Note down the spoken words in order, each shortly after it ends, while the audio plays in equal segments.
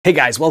Hey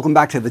guys, welcome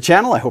back to the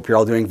channel. I hope you're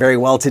all doing very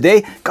well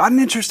today. Got an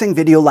interesting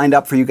video lined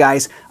up for you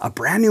guys. A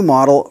brand new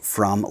model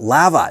from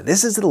Lava.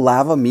 This is the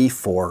Lava Me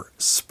 4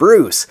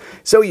 Spruce.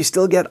 So you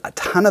still get a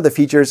ton of the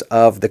features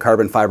of the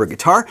carbon fiber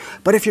guitar,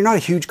 but if you're not a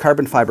huge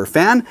carbon fiber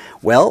fan,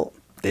 well,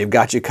 they've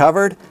got you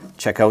covered.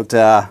 Check out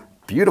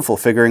beautiful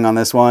figuring on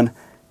this one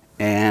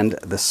and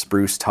the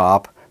spruce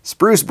top.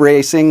 Spruce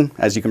bracing,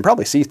 as you can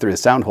probably see through the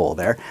sound hole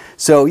there.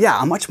 So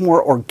yeah, a much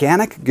more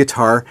organic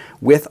guitar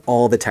with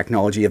all the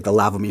technology of the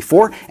Lava Me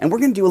 4, and we're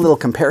gonna do a little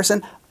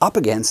comparison up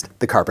against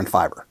the carbon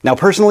fiber. Now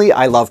personally,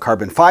 I love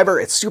carbon fiber.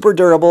 It's super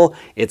durable,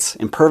 it's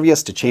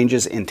impervious to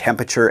changes in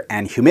temperature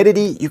and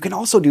humidity. You can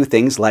also do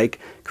things like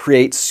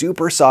create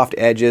super soft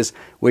edges,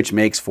 which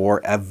makes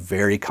for a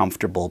very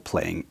comfortable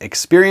playing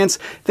experience.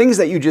 Things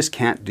that you just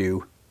can't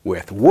do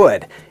with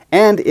wood.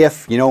 And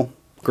if,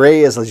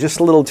 gray is just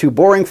a little too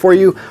boring for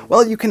you,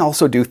 well, you can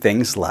also do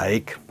things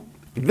like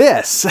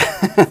this.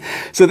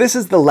 So this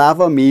is the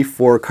Lava Me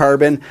 4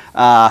 Carbon.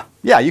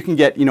 Yeah, you can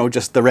get,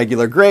 just the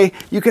regular gray.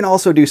 You can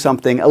also do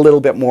something a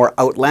little bit more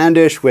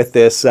outlandish with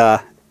this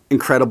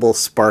incredible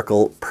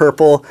sparkle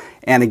purple.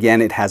 And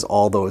again, it has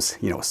all those,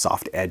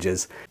 soft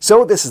edges.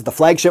 So this is the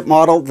flagship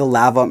model, the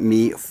Lava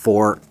Me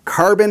 4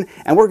 Carbon,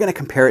 and we're gonna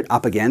compare it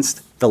up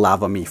against the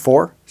Lava Me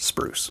 4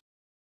 Spruce.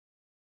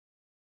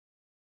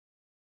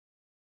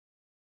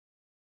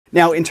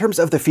 Now, in terms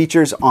of the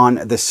features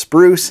on the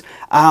Spruce,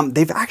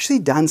 they've actually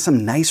done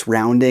some nice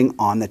rounding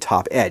on the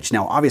top edge.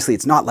 Now, obviously,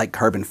 it's not like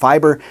carbon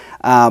fiber,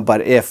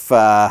 but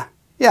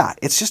yeah,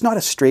 it's just not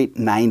a straight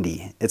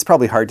 90. It's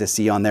probably hard to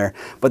see on there,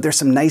 but there's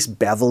some nice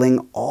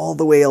beveling all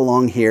the way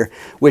along here,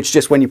 which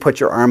just when you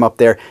put your arm up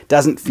there,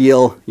 doesn't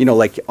feel,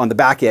 like on the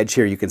back edge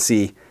here, you can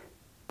see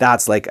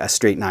that's like a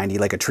straight 90,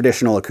 like a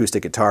traditional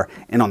acoustic guitar.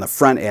 And on the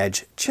front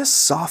edge, just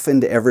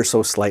softened ever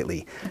so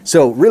slightly.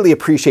 So really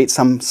appreciate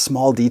some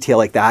small detail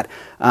like that.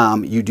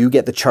 You do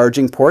get the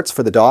charging ports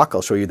for the dock.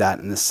 I'll show you that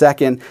in a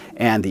second.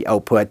 And the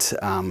output,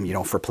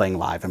 for playing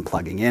live and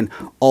plugging in.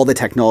 All the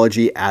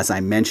technology, as I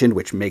mentioned,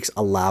 which makes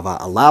a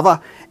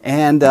Lava.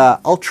 And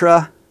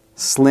ultra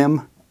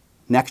slim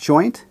neck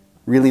joint.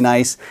 Really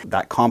nice,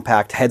 that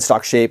compact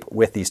headstock shape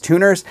with these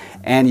tuners.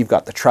 And you've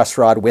got the truss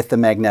rod with the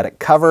magnetic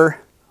cover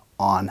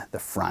on the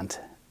front.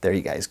 There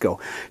you guys go.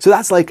 So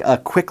that's like a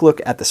quick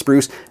look at the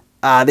Spruce.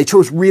 They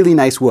chose really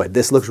nice wood.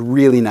 This looks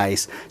really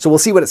nice. So we'll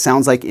see what it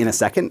sounds like in a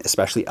second,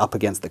 especially up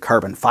against the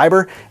carbon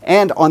fiber.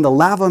 And on the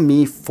Lava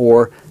Me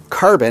 4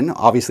 Carbon,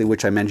 obviously,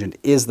 which I mentioned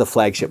is the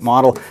flagship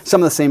model,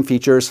 some of the same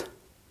features,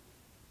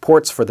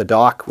 ports for the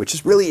dock, which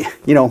is really,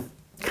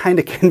 kind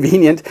of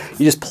convenient.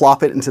 You just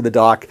plop it into the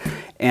dock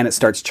and it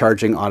starts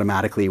charging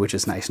automatically, which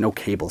is nice. No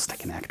cables to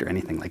connect or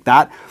anything like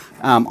that.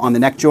 On the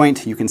neck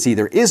joint, you can see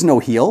there is no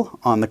heel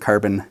on the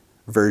carbon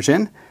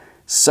version.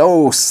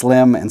 So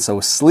slim and so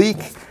sleek.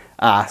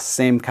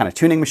 Same kind of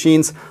tuning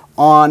machines.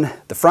 On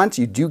the front,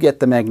 you do get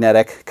the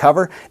magnetic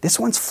cover. This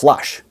one's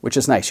flush, which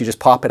is nice. You just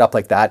pop it up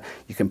like that.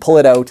 You can pull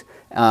it out.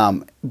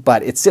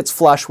 But it sits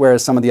flush,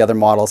 whereas some of the other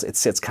models, it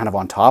sits kind of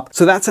on top.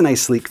 So that's a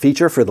nice sleek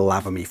feature for the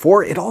Lava Me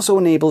 4. It also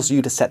enables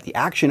you to set the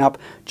action up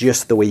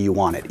just the way you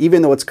want it.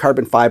 Even though it's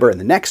carbon fiber and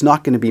the neck's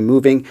not going to be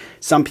moving,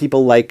 some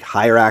people like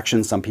higher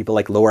action, some people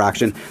like lower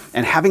action,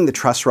 and having the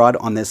truss rod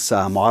on this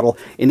model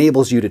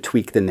enables you to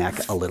tweak the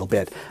neck a little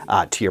bit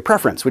to your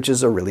preference, which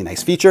is a really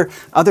nice feature.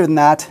 Other than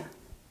that,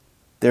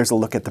 there's a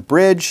look at the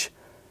bridge,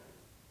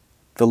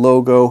 the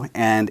logo,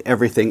 and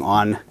everything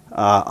on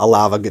a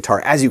Lava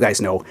guitar, as you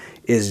guys know,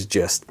 is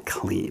just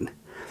clean.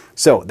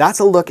 So that's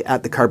a look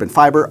at the carbon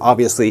fiber.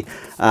 Obviously,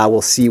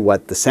 we'll see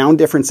what the sound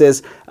difference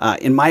is.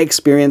 In my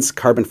experience,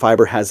 carbon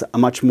fiber has a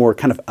much more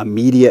kind of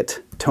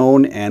immediate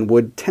tone, and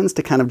wood tends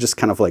to kind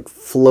of like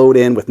float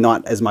in with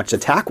not as much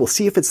attack. We'll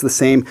see if it's the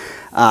same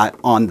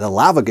on the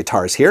Lava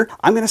guitars here.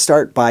 I'm going to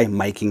start by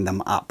miking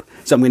them up.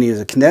 So I'm going to use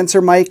a condenser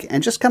mic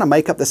and just kind of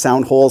mic up the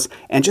sound holes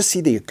and just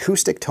see the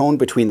acoustic tone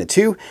between the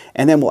two,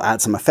 and then we'll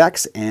add some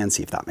effects and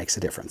see if that makes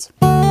a difference.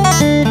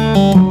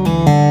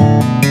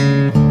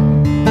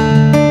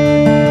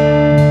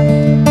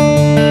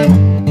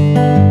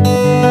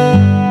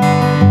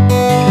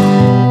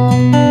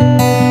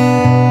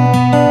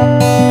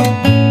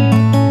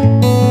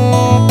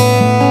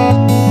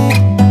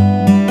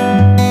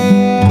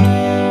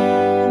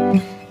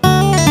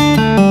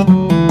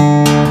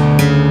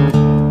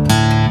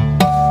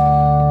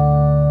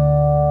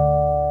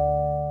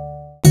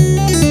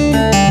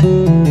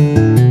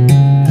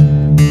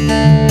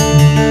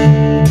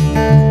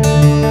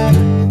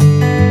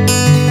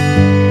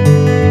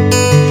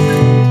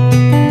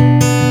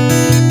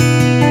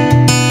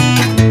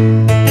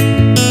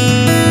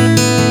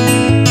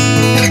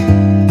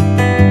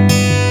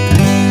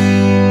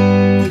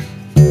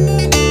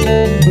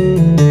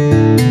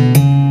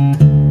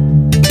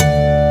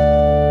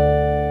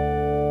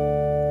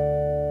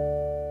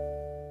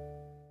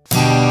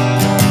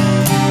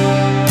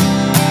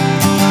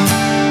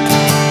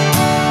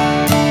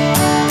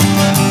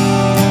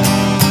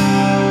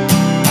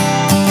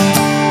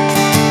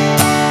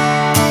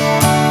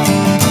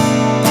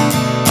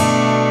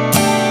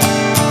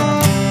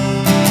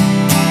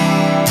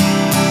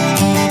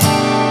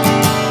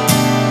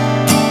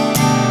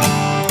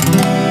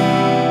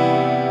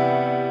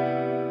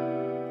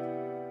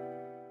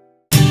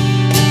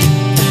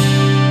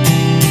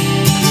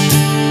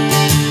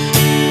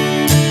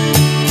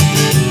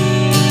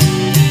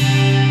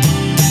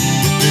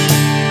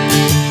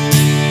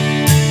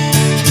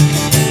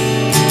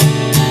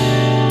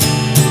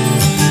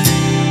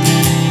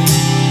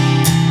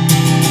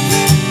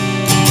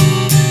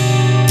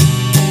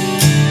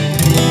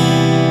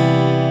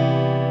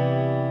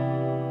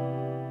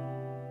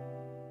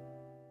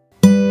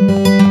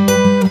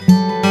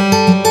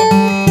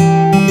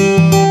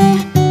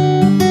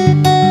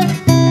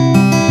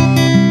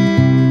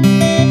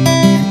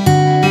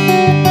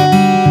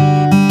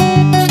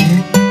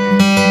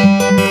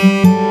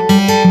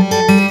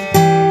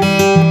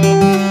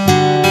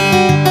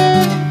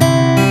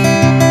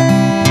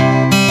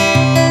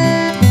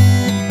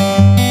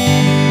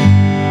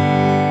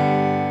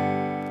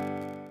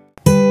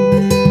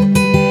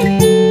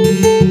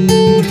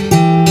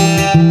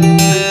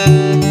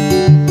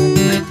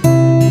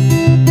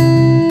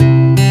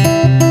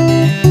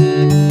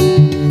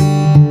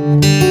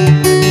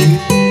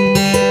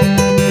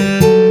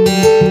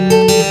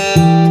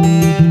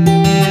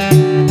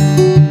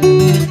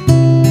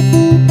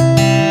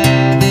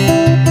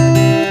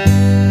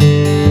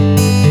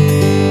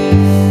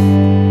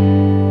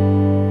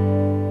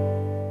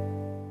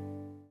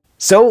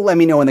 So let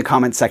me know in the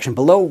comments section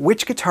below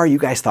which guitar you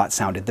guys thought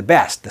sounded the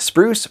best, the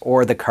spruce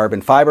or the carbon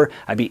fiber.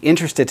 I'd be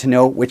interested to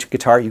know which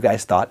guitar you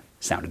guys thought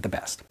sounded the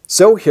best.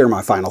 So here are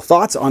my final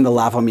thoughts on the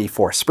Lava Me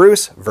 4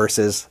 Spruce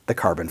versus the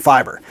carbon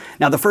fiber.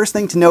 Now the first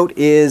thing to note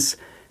is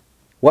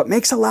what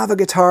makes a Lava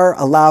guitar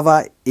a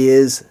Lava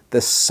is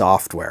the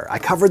software. I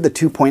covered the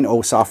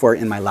 2.0 software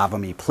in my Lava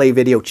Me Play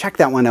video. Check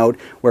that one out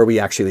where we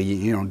actually,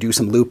 do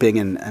some looping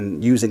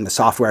and using the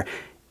software.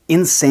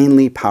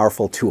 Insanely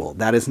powerful tool.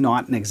 That is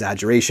not an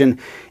exaggeration.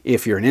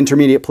 If you're an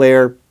intermediate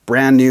player,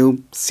 brand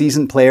new,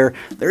 seasoned player,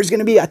 there's going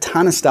to be a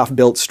ton of stuff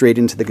built straight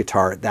into the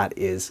guitar that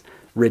is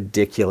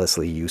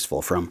ridiculously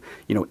useful, from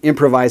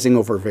improvising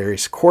over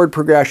various chord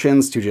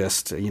progressions to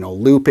just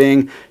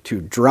looping,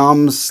 to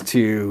drums,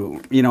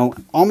 to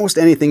almost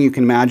anything you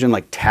can imagine,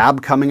 like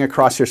tab coming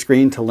across your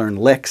screen to learn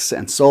licks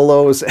and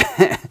solos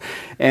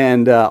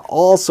and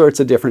all sorts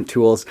of different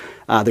tools.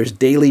 There's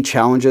daily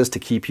challenges to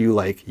keep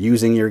you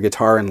using your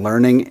guitar and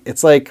learning.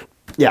 It's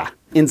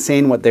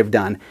insane what they've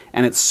done,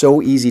 and it's so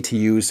easy to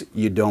use.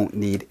 You don't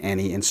need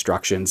any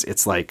instructions.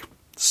 It's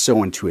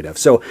so intuitive.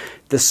 So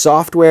the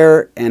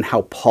software and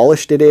how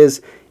polished it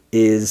is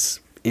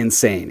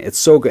insane. It's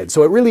so good.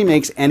 So it really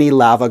makes any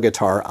Lava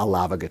guitar a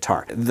Lava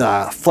guitar.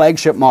 The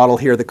flagship model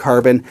here, the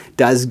Carbon,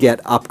 does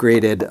get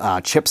upgraded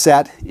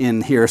chipset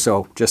in here.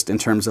 So just in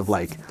terms of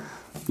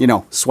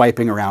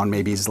swiping around,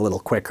 maybe is a little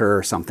quicker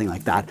or something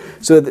like that.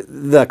 So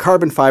the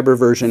carbon fiber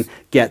version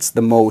gets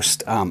the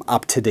most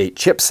up-to-date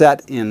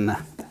chipset in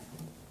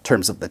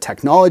terms of the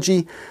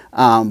technology,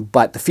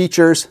 but the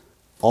features,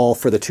 all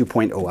for the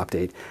 2.0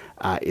 update,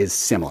 is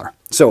similar.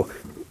 So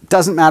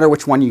doesn't matter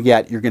which one you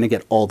get, you're going to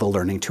get all the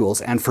learning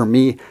tools. And for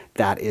me,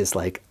 that is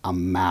a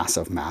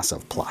massive,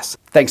 massive plus.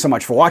 Thanks so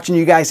much for watching,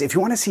 you guys. If you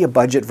want to see a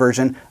budget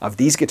version of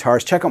these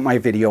guitars, check out my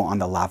video on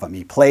the Lava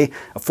Me Play.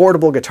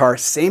 Affordable guitar,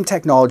 same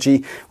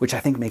technology, which I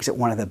think makes it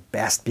one of the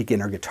best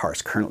beginner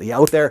guitars currently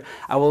out there.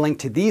 I will link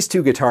to these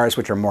two guitars,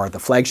 which are more of the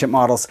flagship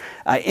models,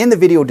 in the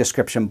video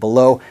description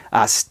below.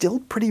 Still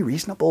pretty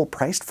reasonable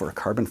priced for a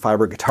carbon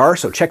fiber guitar,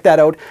 so check that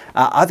out.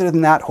 Other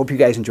than that, hope you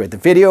guys enjoyed the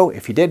video.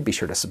 If you did, be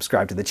sure to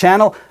subscribe to the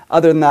channel.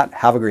 Other than that,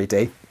 have a great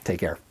day. Take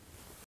care.